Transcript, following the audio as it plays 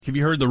Have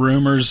you heard the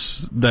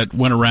rumors that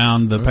went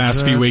around the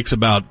past few weeks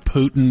about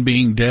Putin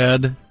being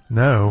dead?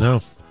 No.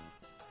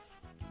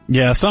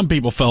 Yeah, some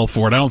people fell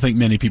for it. I don't think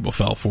many people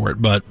fell for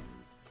it, but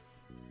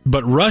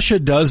Russia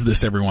does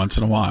this every once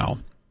in a while.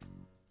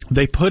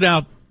 They put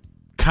out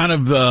kind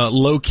of the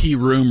low-key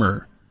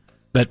rumor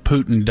that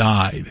Putin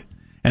died.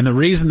 And the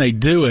reason they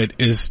do it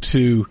is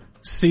to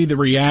see the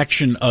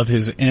reaction of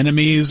his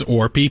enemies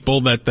or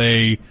people that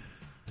they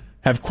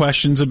have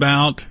questions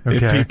about. Okay.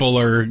 If people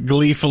are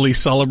gleefully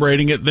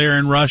celebrating it there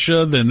in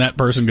Russia, then that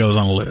person goes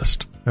on a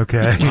list.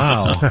 Okay.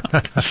 Wow.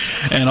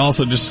 And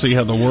also just see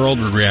how the world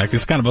would react.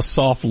 It's kind of a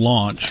soft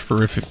launch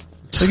for if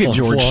look at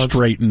George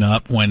straighten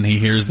up when he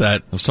hears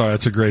that. I'm sorry,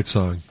 that's a great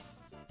song.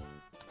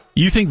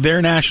 You think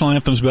their national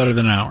anthem's better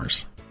than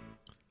ours?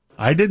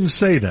 I didn't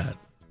say that.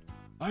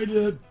 I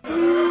did.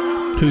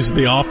 Who's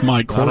the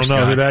off-mic horse I don't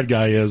know guy? who that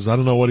guy is. I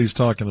don't know what he's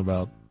talking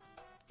about.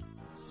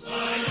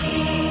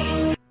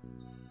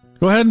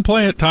 Go ahead and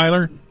play it,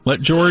 Tyler.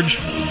 Let George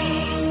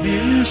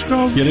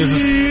get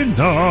his... You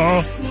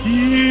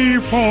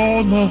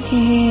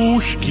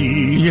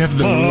have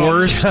the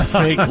worst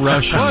fake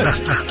Russian.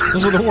 What?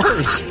 Those are the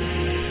words.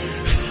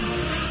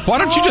 Why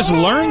don't you just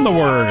learn the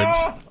words?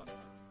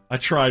 I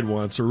tried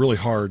once. They're really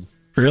hard.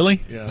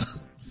 Really? Yeah.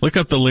 Look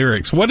up the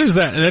lyrics. What is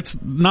that?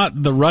 That's not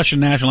the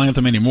Russian national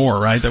anthem anymore,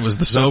 right? That was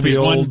the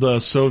Soviet one? The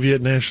old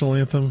Soviet national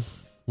anthem.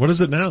 What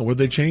is it now? What did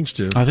they change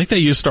to? I think they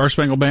use Star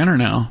Spangled Banner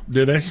now.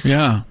 Do they?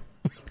 Yeah.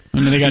 I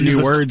mean, they got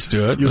new words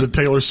to it. Use a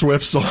Taylor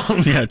Swift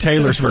song. Yeah,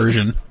 Taylor's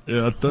version.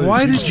 Yeah.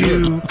 Why did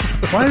you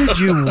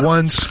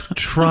once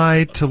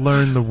try to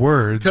learn the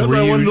words? Because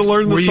I wanted to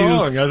learn the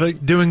song. I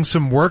think doing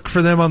some work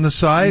for them on the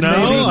side. No,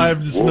 maybe? I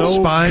have just no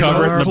spying on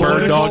Covering our the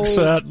bird dog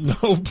set.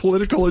 No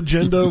political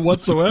agenda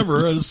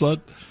whatsoever. I just thought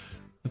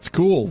it's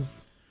cool.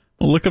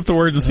 Well, look up the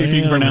words and see if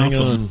you can pronounce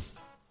them.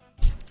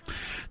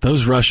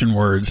 Those Russian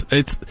words,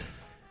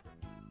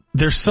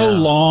 they're so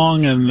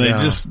long and they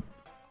just.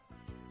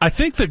 I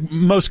think the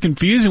most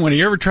confusing one.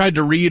 You ever tried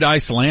to read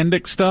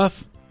Icelandic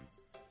stuff?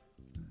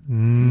 I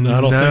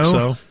don't think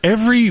so.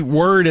 Every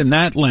word in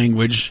that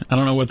language, I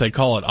don't know what they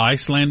call it,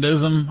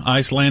 Icelandism,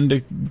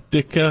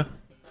 Icelandica.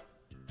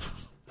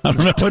 I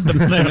don't know what the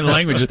name of the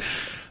language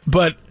is.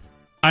 But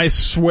I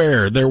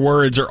swear their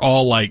words are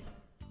all like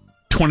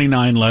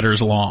 29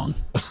 letters long.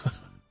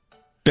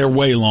 They're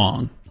way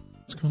long.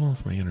 What's going on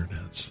with my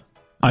internets?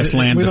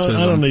 Icelandicism.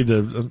 I don't need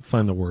to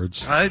find the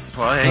words.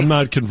 I'm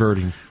not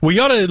converting. We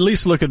ought to at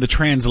least look at the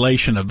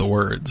translation of the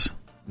words.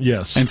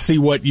 Yes. And see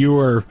what you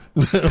are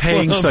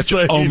paying such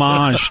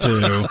homage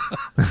to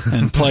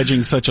and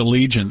pledging such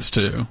allegiance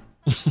to.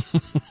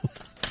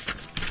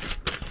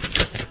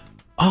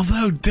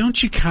 Although,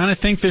 don't you kind of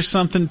think there's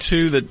something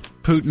to that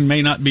Putin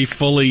may not be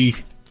fully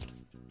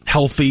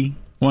healthy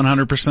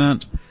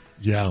 100%?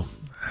 Yeah.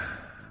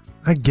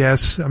 I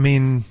guess. I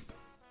mean,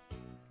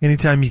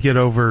 anytime you get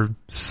over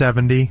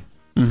 70,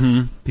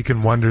 you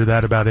can wonder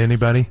that about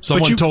anybody.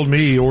 Someone told me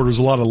he orders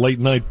a lot of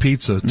late-night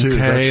pizza, too.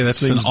 Okay,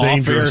 that's an off-air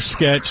dangerous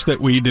sketch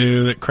that we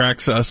do that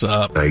cracks us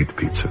up. I eat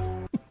pizza.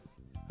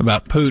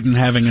 About Putin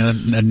having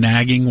a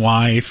nagging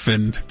wife,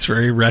 and it's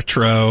very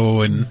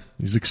retro, and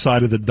he's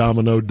excited that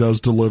Domino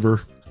does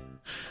deliver.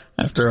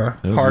 After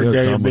a hard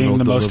day of being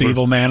the most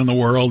evil man in the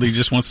world, he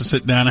just wants to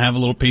sit down and have a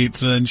little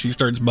pizza, and she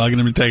starts bugging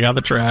him to take out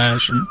the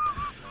trash. And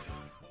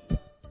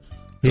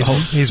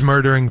he's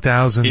murdering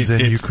thousands in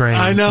Ukraine.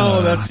 I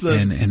know, that's the...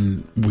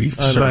 And we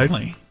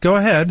certainly... Go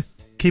ahead.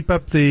 Keep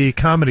up the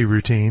comedy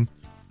routine.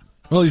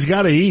 Well, he's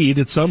got to eat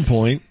at some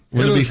point.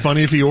 Wouldn't it be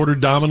funny if he ordered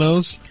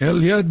Domino's?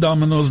 Hell yeah,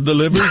 Domino's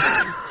delivers.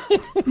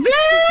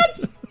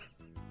 Vlad!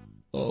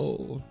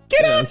 Oh.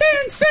 Get out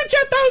there and cinch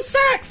up those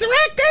sacks! The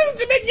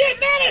raccoons have been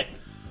getting in it!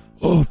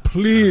 Oh,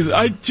 please.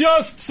 I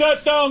just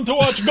sat down to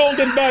watch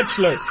Golden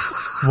Bachelor.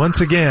 Once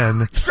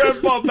again,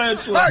 Grandpa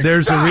Bachelor.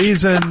 There's a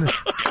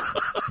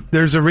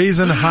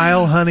reason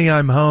Heil, Honey,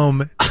 I'm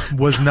Home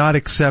was not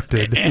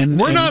accepted. And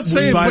we're not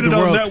saying put it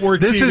on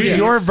network This TV. is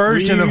your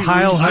version of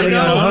Heil, Honey,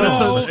 I'm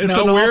Home.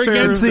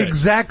 It's the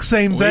exact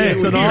same thing.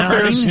 It's an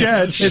off-air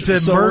sketch.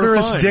 It's a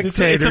murderous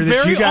dictator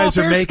that you guys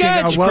are making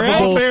a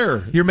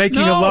lovable. You're making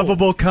a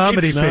lovable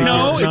comedy figure.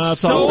 No, it's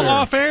so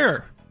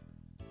off-air.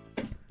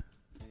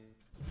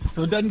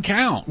 So it doesn't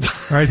count.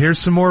 All right, here's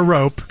some more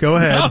rope. Go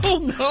ahead.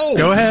 No.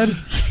 Go ahead.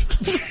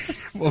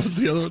 What was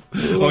the other one?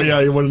 Oh, yeah,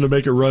 he wanted to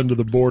make a run to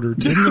the border. I'm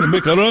going to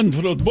make a run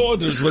for the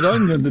borders. What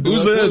I'm going to do.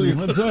 Who's in?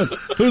 What's that?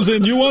 Who's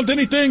in? You want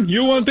anything?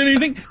 You want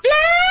anything?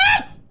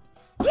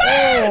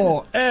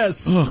 Oh,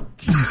 S. Oh,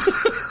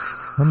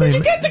 did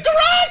you get the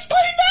garage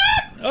cleaned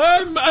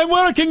up? I'm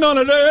working on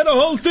it. I had a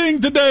whole thing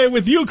today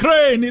with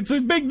Ukraine. It's a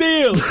big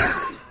deal.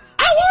 I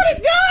want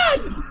it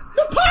done!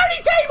 The party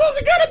tables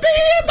are going to be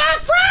here by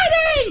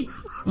Friday!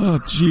 Oh,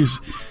 jeez.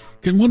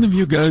 Can one of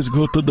you guys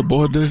go to the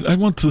border? I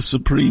want the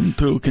Supreme,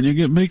 too. Can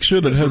you make sure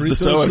that has the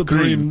sour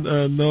Supreme,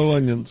 cream? No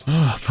onions. Oh,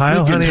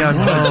 Heil, Honey, I'm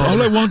Home.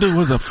 All I wanted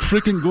was a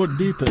freaking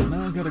gordita.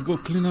 Now I got to go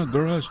clean out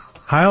garage.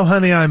 Heil,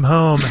 Honey, I'm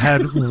Home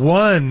had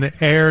one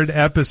aired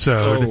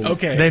episode. Oh,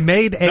 okay. They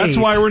made 8. That's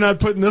why we're not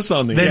putting this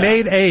on the air. They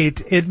made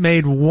 8. It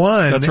made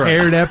one That's right.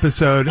 aired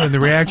episode, and the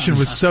reaction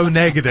was so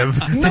negative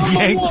they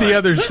yanked the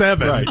other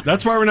 7. Right.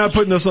 That's why we're not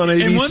putting this on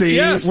ABC.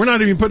 Yes. We're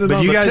not even putting it But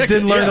on you the guys ticket.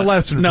 didn't learn a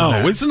lesson from No,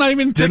 that. it's not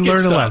even Didn't ticket learn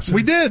a stuff. lesson.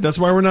 We did. That's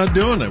why we're not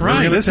doing it. We're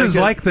Right. gonna This take is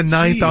it- like the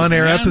 9th Jeez,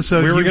 on-air man.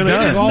 episode We were you've gonna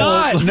done. It's all-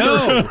 not.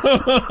 No.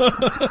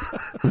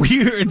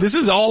 This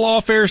is all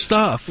off-air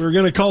stuff. We're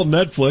going to call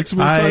Netflix. We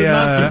decided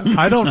not to.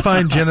 I don't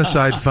find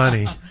genocide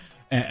funny.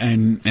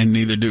 And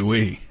neither do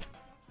we.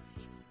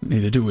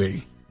 Neither do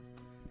we.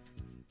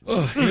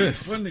 Oh, yeah,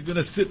 finally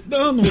gonna sit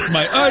down with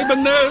my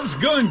Ibanez,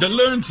 going to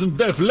learn some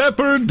Def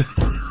Leppard.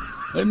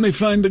 Let me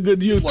find a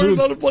good Learn YouTube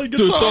how to play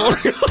guitar.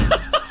 tutorial.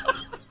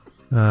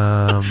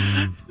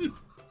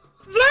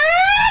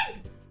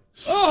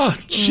 Oh,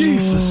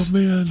 Jesus. Oh,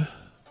 man.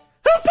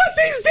 Who put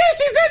these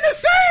dishes in the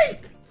sink?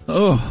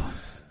 Oh.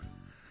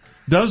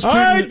 Does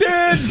I Putin,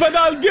 did, but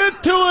I'll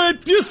get to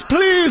it. Just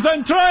please,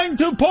 I'm trying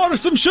to pour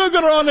some sugar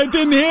on it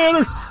in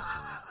here.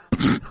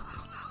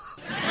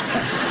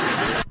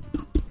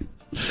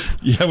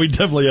 yeah, we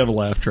definitely have a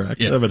laugh track.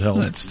 Yeah, That would help.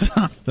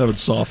 That would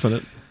soften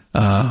it.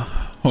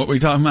 what were we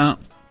talking about?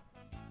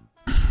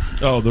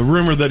 Oh, the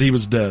rumor that he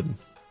was dead.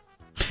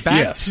 Back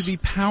Yes. to the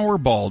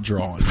Powerball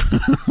drawing.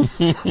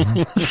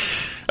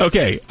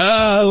 Okay,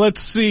 let's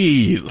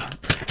see.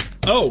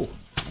 Oh,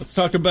 let's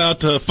talk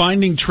about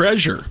finding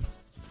treasure.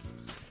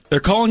 They're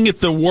calling it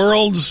the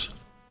world's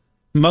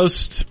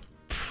most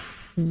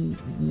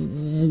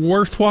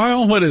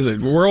worthwhile. What is it?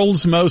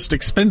 World's most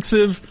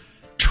expensive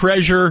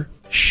treasure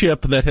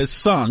ship that has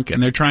sunk,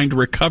 and they're trying to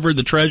recover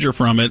the treasure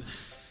from it.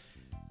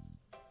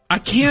 I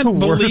can't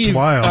believe.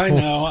 Worthwhile. I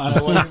know. I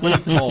don't know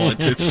what you call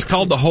it. It's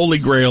called the Holy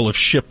Grail of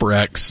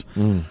shipwrecks.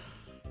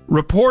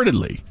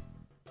 Reportedly,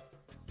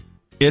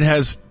 it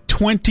has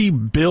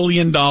 $20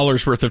 billion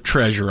worth of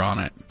treasure on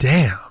it.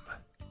 Damn.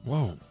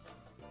 Whoa.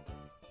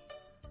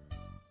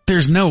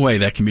 There's no way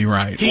that can be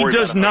right. He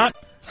does not.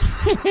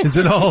 Is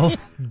it all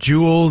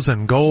jewels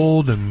and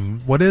gold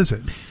and what is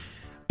it?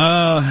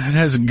 It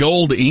has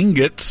gold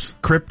ingots.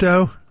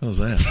 Crypto? What was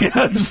that?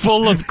 Yeah, it's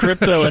full of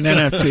crypto and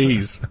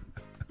NFTs.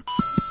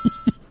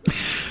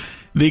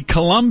 The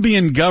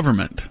Colombian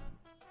government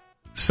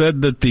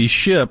said that the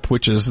ship,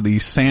 which is the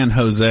San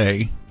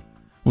Jose,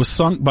 was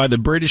sunk by the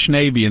British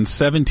Navy in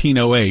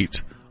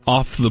 1708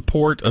 off the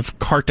port of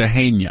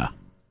Cartagena.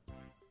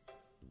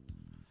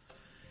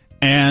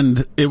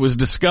 And it was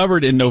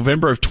discovered in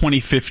November of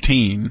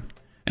 2015.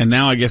 And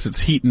now I guess it's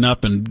heating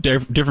up, and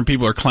different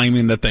people are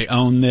claiming that they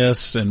own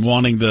this and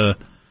wanting the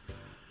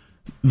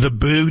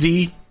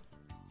booty.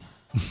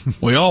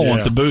 We all want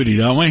Yeah. the booty,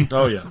 don't we?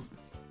 Oh, yeah.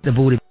 The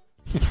booty.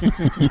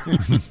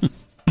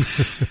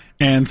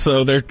 And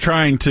so they're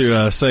trying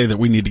to say that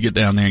we need to get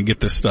down there and get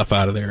this stuff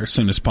out of there as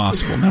soon as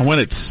possible. Now, when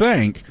it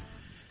sank,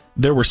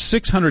 there were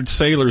 600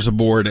 sailors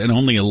aboard, and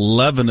only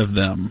 11 of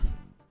them,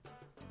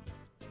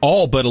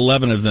 all but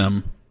 11 of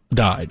them,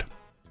 died.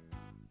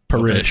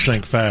 Perished.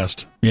 Sank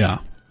fast. Yeah.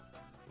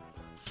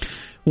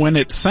 When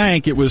it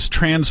sank, it was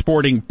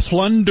transporting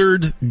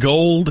plundered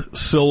gold,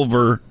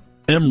 silver,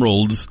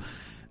 emeralds,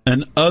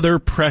 and other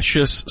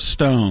precious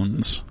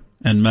stones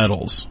and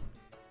metals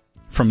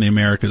from the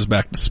Americas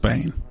back to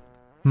Spain.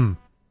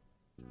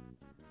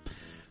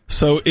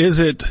 So is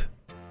it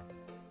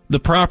the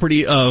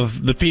property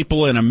of the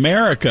people in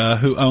America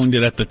who owned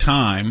it at the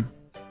time,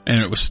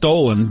 and it was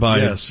stolen by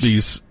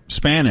these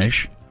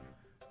Spanish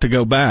to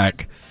go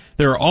back?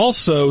 There are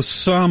also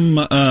some,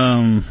 let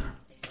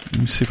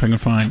me see if I can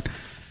find,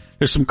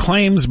 there's some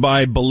claims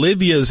by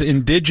Bolivia's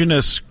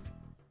indigenous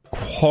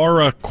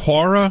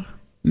Quara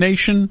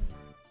nation.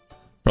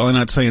 Probably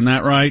not saying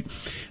that right.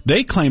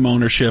 They claim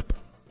ownership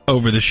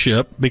over the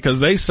ship because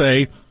they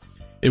say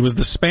it was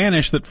the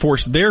Spanish that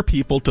forced their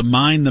people to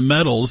mine the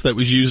metals that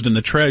was used in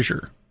the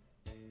treasure.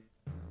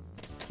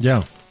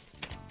 Yeah.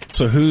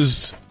 So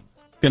who's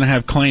going to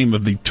have claim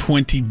of the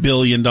 $20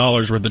 billion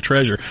worth of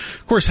treasure?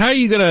 Of course, how are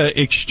you going to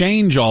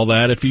exchange all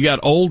that if you got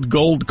old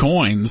gold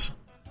coins?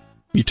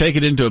 You take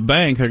it into a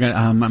bank, they're going to,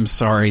 I'm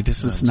sorry,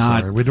 this is not...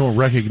 Sorry, we don't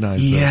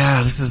recognize this.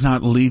 Yeah, this is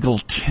not legal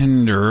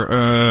tender.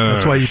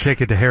 That's why you take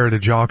it to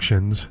heritage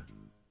auctions.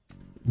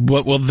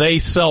 But will they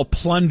sell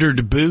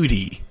plundered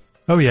booty?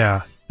 Oh,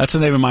 yeah. That's the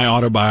name of my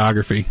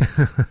autobiography.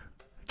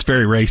 It's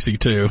very racy,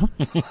 too.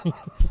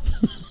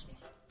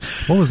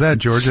 What was that,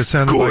 George? It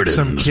sounded like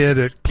some kid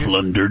at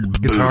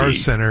plundered Guitar booty.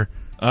 Center.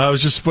 It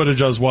was just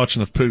footage I was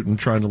watching of Putin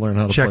trying to learn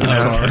how to Check play it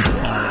out.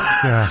 guitar.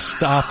 Yeah.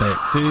 Stop it,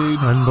 dude.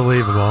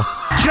 Unbelievable.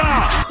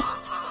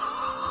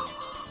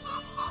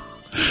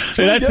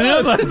 Hey, that's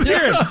him. Let's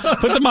hear him.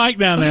 Put the mic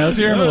down there. Let's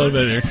hear him a little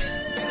bit here.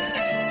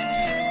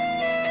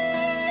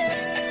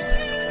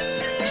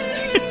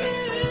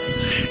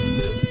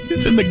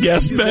 He's in the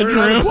guest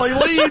bedroom. Play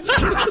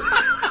leads.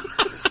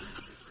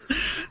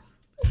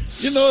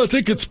 You know, I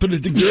think it's pretty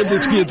good.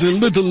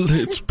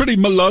 It's pretty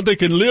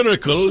melodic and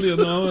lyrical, you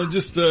know.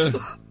 Just,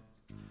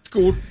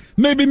 Cool.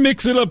 Maybe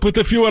mix it up with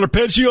a few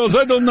arpeggios.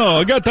 I don't know.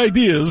 I got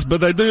ideas,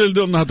 but I really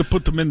don't know how to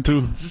put them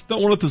into. Just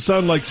don't want it to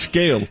sound like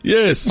scale.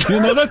 Yes,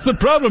 that's the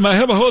problem. I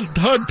have a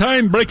hard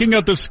time breaking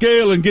out the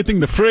scale and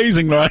getting the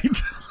phrasing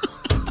right.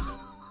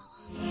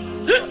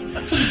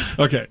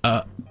 Okay.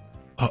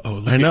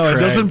 Look I know at it Craig.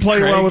 doesn't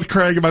play well with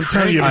Craig, but I'm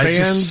telling you, Craig is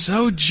band, just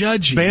so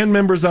judgy. band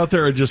members out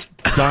there are just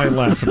dying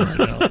laughing right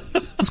now.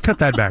 Let's cut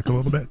that back a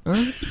little bit.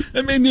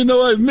 I mean,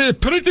 I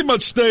pretty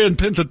much stay in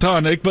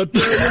pentatonic, but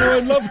I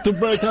love to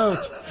break out.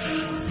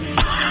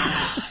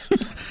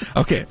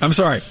 Okay, I'm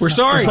sorry. We're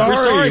sorry.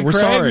 We're Craig.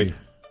 sorry.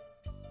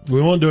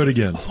 We won't do it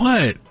again.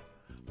 What?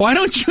 Why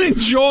don't you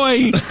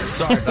enjoy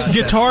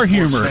guitar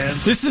humor?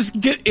 This is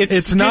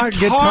It's not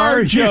guitar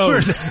humor.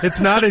 It's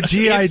not a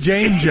G.I.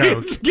 Jane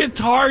joke. It's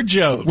guitar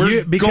jokes.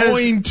 We're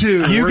going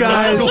to. You We're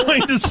guys not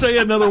going to say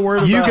another word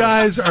about You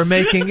guys are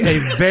making a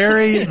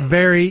very,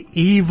 very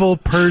evil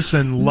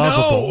person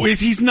lovable. No,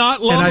 he's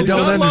not lovable. And I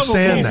don't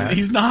understand that.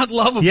 He's not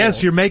lovable.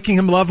 Yes, you're making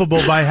him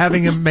lovable by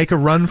having him make a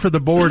run for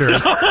the border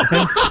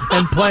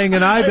and playing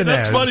an Ibanez. Hey,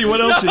 that's funny. What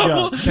else you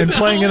got? And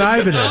playing an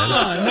Ibanez.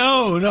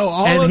 No.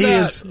 All And of he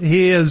that.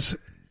 is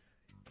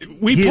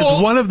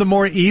one of the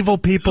more evil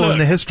people in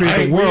the history of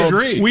the world.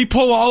 We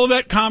pull all of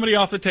that comedy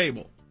off the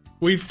table.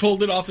 We've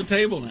pulled it off the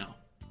table now.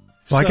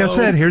 Like I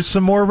said, here's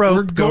some more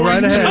rope. Go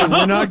right ahead.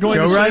 We're not going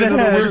Go to right say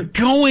another ahead. word.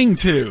 Going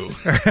to.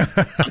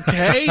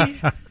 Okay?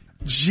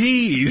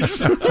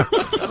 Jeez.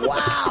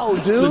 Wow,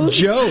 dude. It's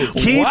a joke.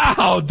 Keep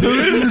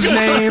dude. Putin's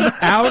name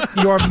out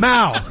your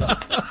mouth.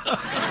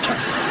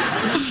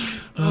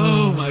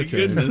 Oh, my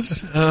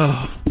goodness.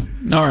 Oh.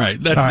 All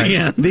right. That's the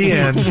end. The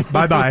end.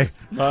 Bye-bye.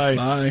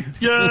 Bye.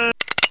 Yeah.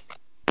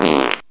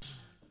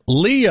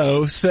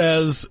 Leo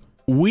says,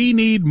 we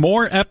need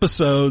more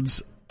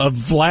episodes of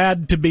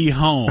Vlad to Be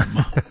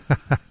Home.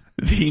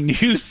 The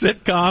new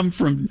sitcom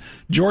from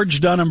George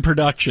Dunham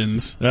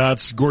Productions.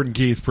 That's Gordon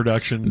Keith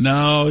production.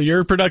 No,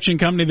 your production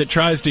company that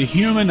tries to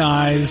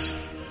humanize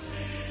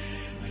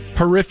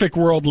horrific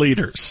world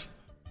leaders.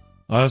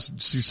 I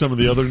see some of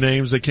the other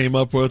names they came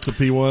up with, the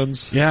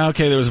P1s. Yeah,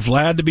 okay, there was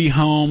Vlad to Be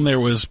Home. There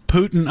was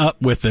Putin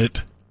Up With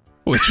It,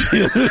 which is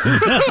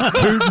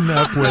Putin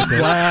up with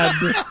it.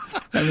 Vlad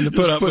having to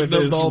put up with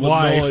his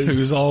wife,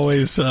 who's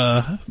always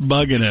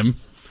bugging him.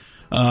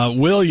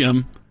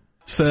 William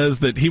says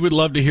that he would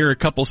love to hear a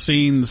couple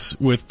scenes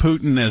with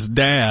Putin as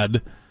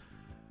dad.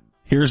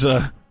 Here's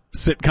a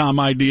sitcom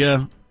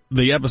idea.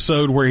 The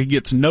episode where he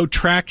gets no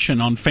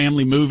traction on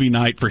family movie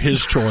night for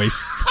his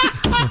choice.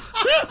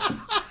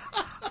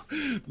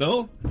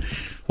 No?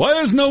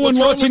 Why is no one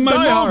watching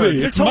my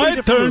movie? It's my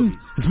turn.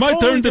 It's my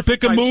turn to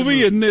pick a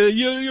movie, and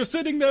you're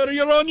sitting there,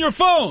 you're on your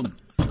phone.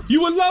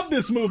 You will love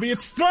this movie.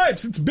 It's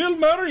Stripes. It's Bill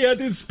Murray at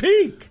his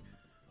peak.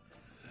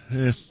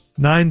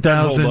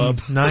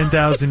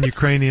 9,000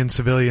 Ukrainian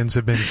civilians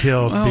have been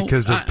killed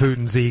because of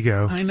Putin's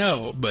ego. I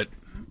know, but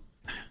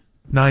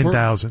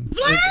 9,000. Vlad,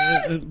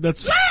 get in here!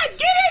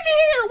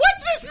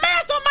 What's this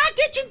mess on my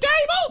kitchen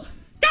table?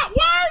 Got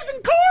wires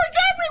and cords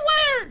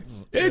everywhere!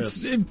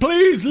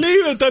 Please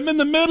leave it. I'm in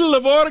the middle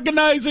of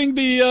organizing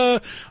the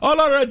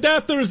all our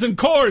adapters and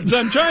cords.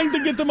 I'm trying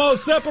to get them all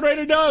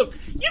separated out.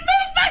 You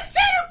moved my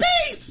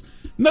centerpiece!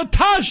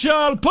 Natasha,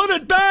 I'll put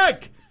it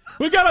back.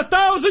 We got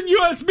 1,000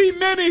 USB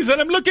minis,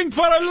 and I'm looking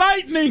for a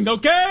lightning.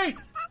 Okay?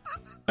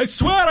 I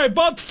swear I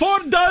bought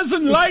 4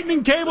 dozen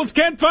lightning cables.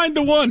 Can't find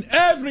the one.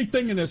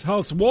 Everything in this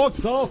house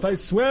walks off. I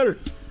swear.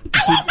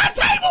 I want my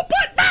table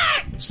put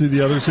back! See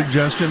the other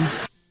suggestion?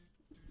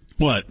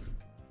 What?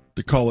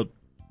 To call it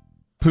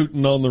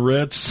Putin on the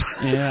Ritz.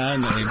 Yeah, I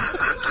mean,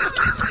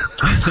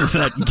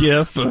 that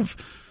gif of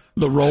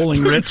the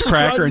rolling Ritz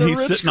cracker, and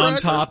he's sitting on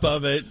top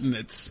of it, and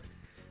it's...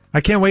 I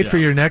can't wait for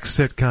your next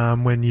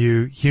sitcom when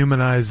you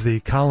humanize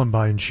the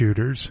Columbine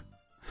shooters.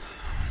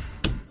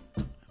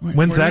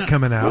 When's that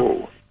coming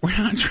out? We're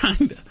not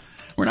trying to...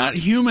 We're not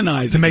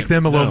humanizing to make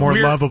them a little more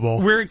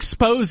lovable. We're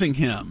exposing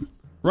him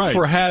Right.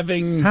 for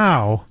having...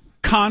 How?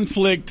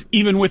 Conflict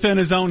even within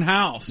his own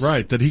house.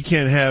 Right, that he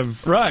can't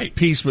have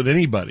peace with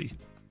anybody.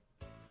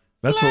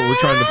 That's what we're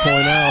trying to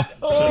point out.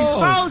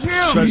 Expose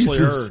him! Especially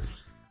her.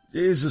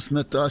 Jesus,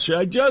 Natasha,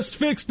 I just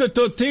fixed the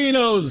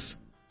Totinos.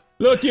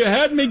 Look, you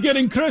had me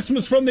getting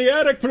Christmas from the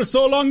attic for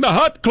so long the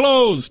hut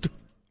closed.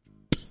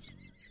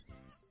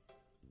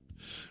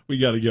 We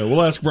got to go.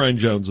 We'll ask Brian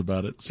Jones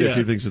about it. See if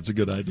he thinks it's a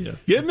good idea.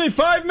 Give me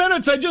 5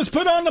 minutes. I just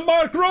put on the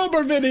Mark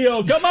Rober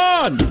video. Come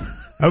on.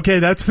 Okay,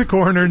 that's the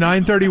corner.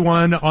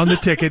 9:31 on the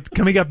ticket.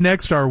 Coming up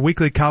next, our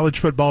weekly college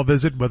football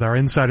visit with our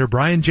insider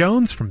Brian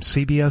Jones from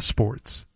CBS Sports.